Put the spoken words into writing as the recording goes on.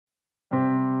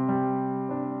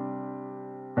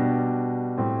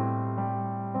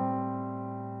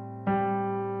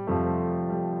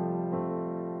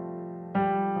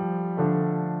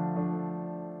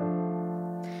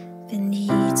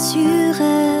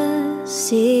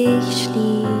sich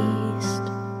schließt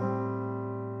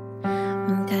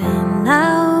und kein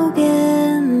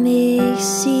Auge mich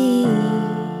sieht.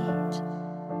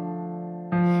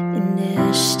 In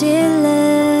der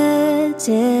Stille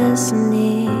des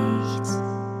Nichts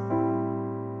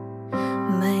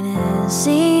meine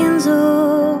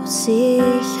Sehnsucht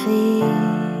sich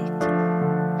regt,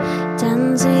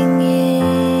 dann sing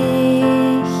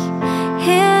ich,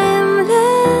 Herr, im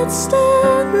letzten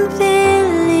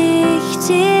will ich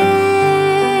dich.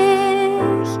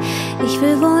 Ich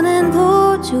will wohnen,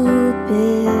 wo du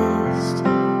bist.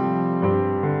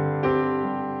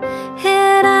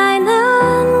 Herr, dein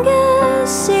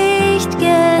Angesicht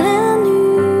genügt.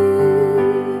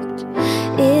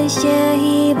 Ich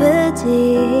erhebe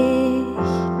dich.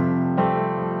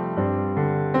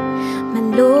 Mein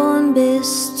Lohn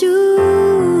bist du.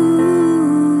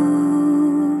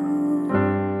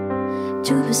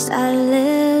 Du bist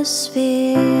alles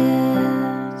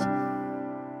wert.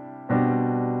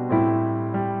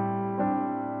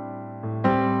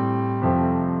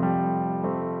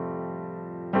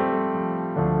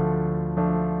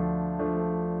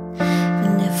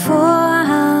 Wenn der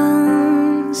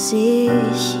Vorhang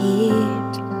sich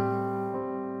hebt,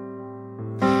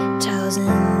 1000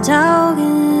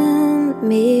 Augen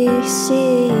mich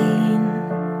sehn,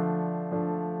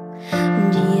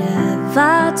 die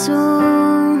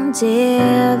Erwartung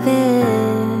der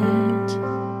Welt,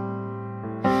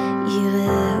 ihre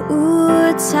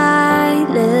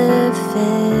Urteile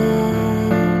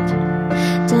fällt,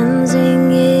 dann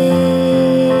sing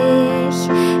ich,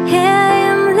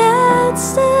 Herr, im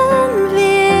letzten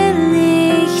will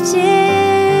ich dich.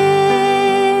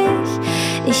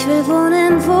 Ich will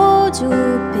wohnen, wo du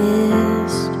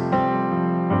bist.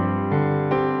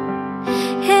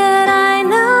 Herr, dein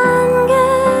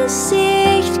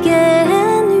Angesicht genügt.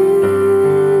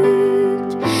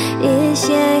 Ich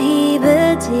erhebe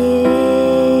dich.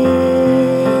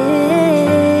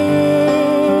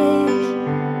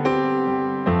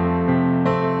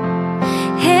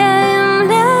 Herr, im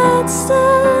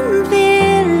letzten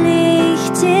will ich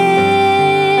dich.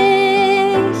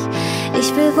 Ich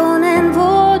will wohnen,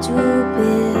 wo du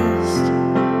bist.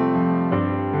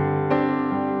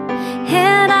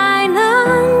 Herr, dein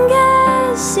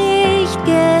Angesicht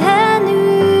genügt.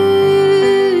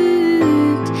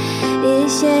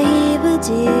 Ich erhebe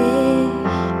dich.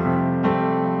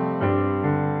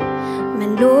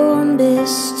 Mein Lohn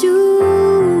bist du.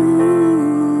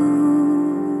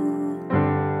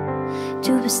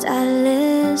 Du bist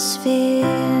alles wert.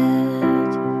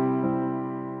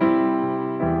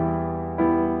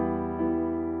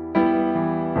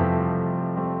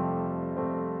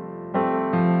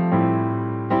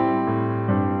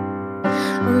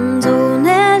 Und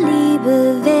ohne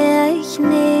Liebe wär ich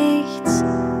nichts,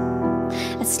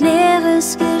 als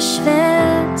leeres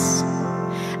Geschwätz,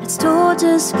 als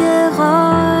totes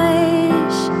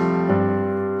Geräusch.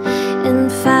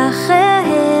 Entfache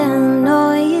Herr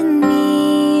neu in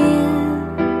mir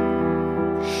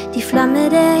die Flamme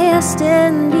der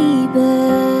ersten Liebe.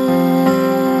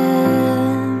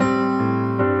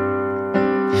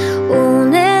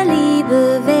 Ohne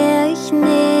Liebe wär ich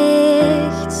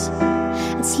nichts,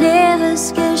 als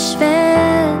leeres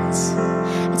Geschwätz,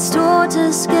 als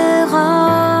totes Geräusch.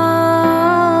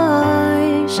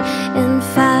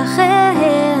 Entfache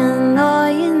Herr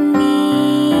neu in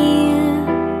mir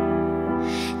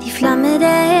die Flamme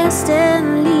der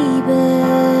ersten Liebe.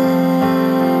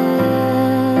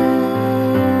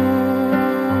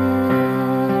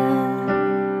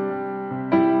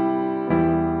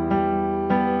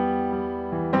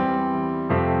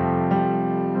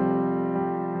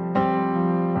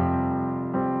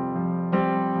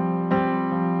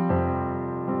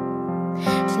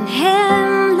 Denn Herr,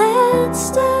 im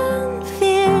letzten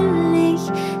will ich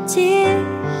dich.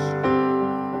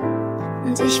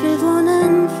 Und ich will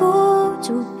wohnen, wo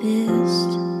du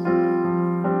bist.